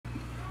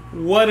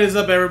What is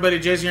up, everybody?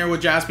 Jason here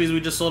with Jaspys. We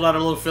just sold out a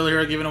little filler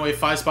here, giving away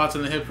 5 spots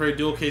in the Hit Parade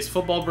dual case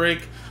football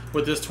break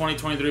with this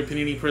 2023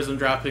 Panini Prizm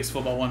Draft Picks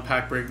Football 1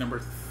 pack break number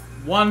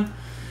 1.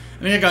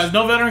 And again, guys,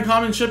 no veteran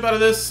common ship out of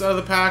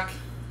the pack.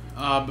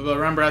 But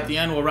remember, at the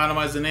end, we'll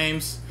randomize the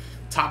names.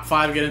 Top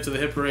 5 get into the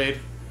Hit Parade.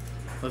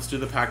 Let's do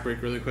the pack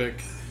break really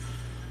quick.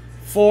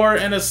 4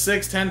 and a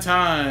 6, 10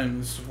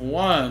 times.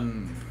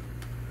 1,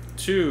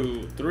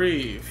 2,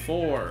 3,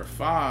 4,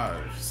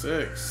 5,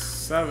 6,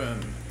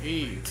 7,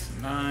 8,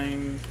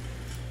 9,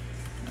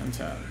 and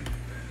 10.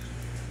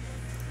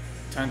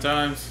 10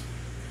 times.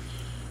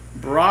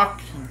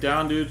 Brock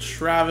down to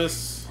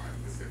Travis.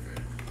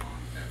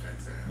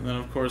 And then,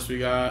 of course, we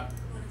got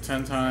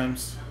 10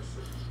 times.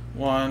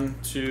 1,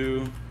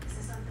 2,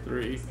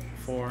 3,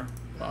 4,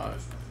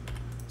 5,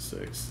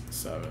 6,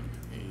 7,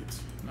 8,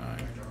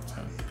 9,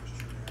 10.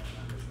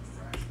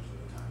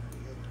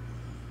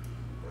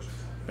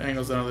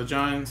 Bengals down to the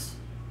Giants.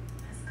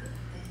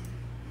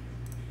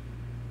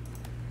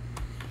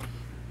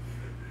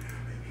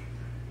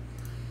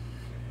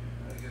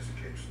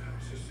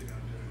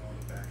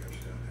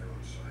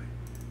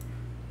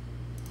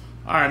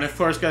 Alright, and of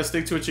course, guys,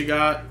 stick to what you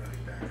got.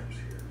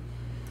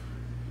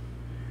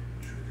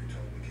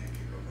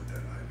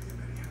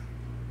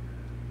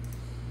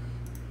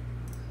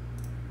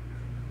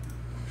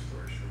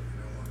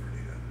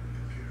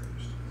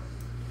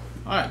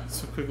 Alright,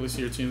 so quickly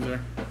see your teams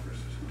there.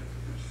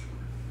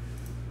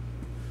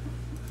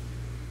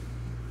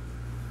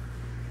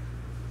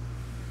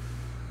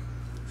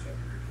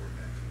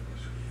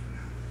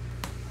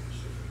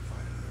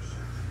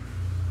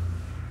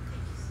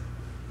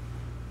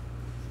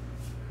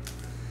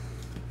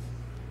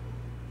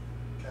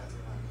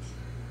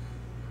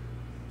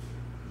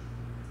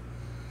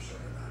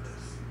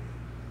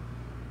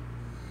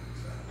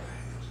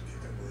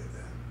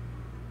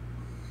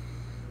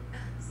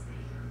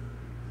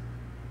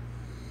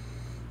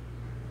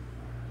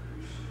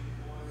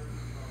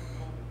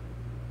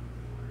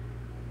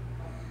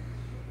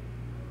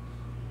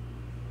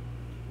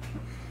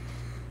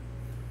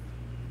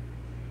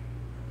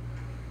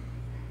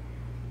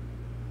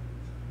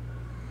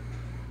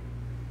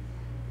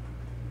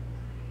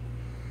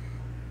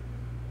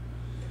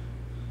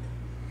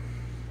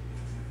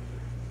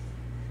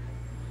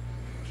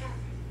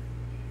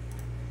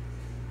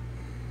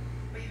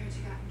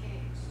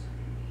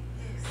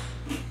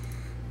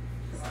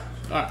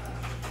 Alright.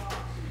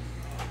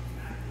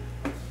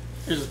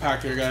 Here's this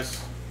pack here,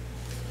 guys.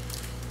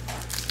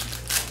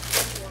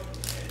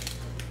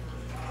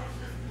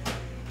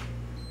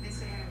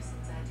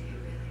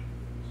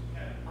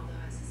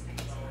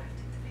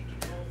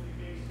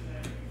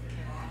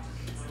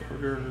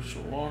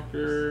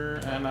 Walker,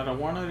 and at a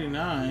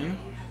 199,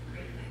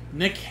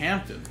 Nick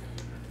Hampton.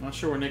 Not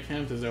sure where Nick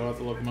Hampton is. I'll have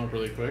to look him up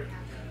really quick.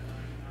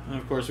 And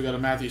of course, we got a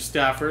Matthew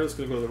Stafford. Let's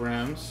go to the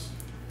Rams.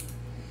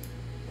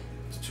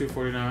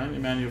 249,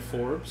 Emmanuel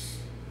Forbes.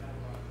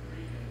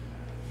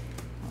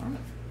 All right.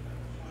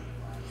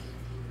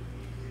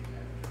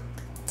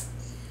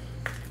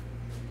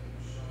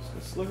 So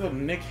let's look up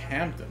Nick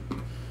Hampton.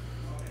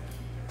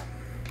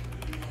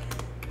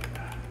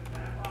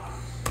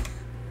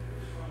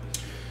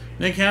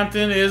 Nick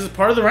Hampton is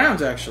part of the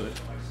Rams, actually.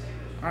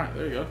 All right,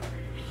 there you go.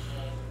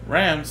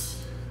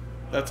 Rams.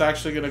 That's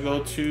actually going to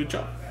go to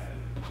Joe.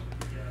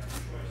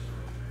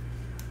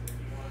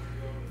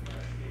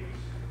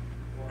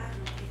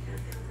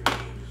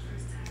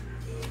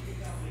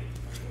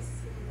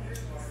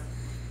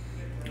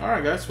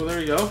 Alright, guys, well,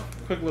 there you go.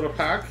 Quick little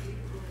pack.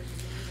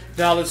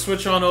 Now let's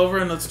switch on over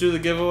and let's do the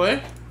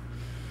giveaway.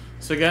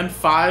 So again,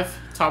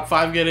 top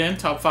 5 get in,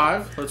 top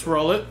 5. Let's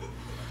roll it.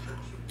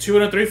 2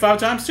 and a 3, 5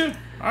 times 2.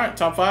 Alright,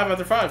 top 5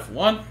 after 5.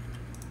 1,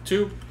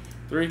 2,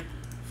 3,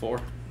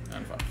 4,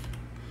 and 5.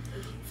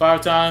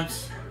 5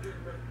 times.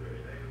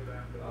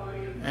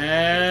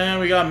 And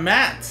we got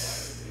Matt,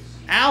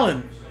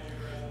 Alan,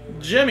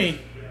 Jimmy,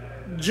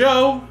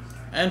 Joe,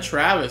 and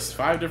Travis.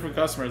 5 different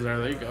customers there.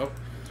 There you go.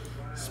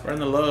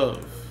 Spreading the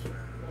love.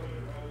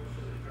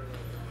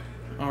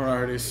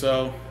 Alrighty,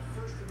 so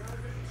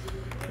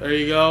there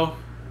you go.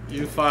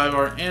 You 5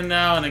 are in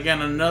now. And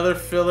again, another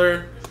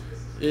filler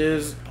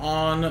is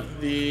on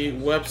the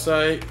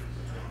website.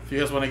 If you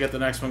guys want to get the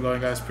next one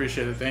going, guys,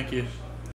 appreciate it. Thank you.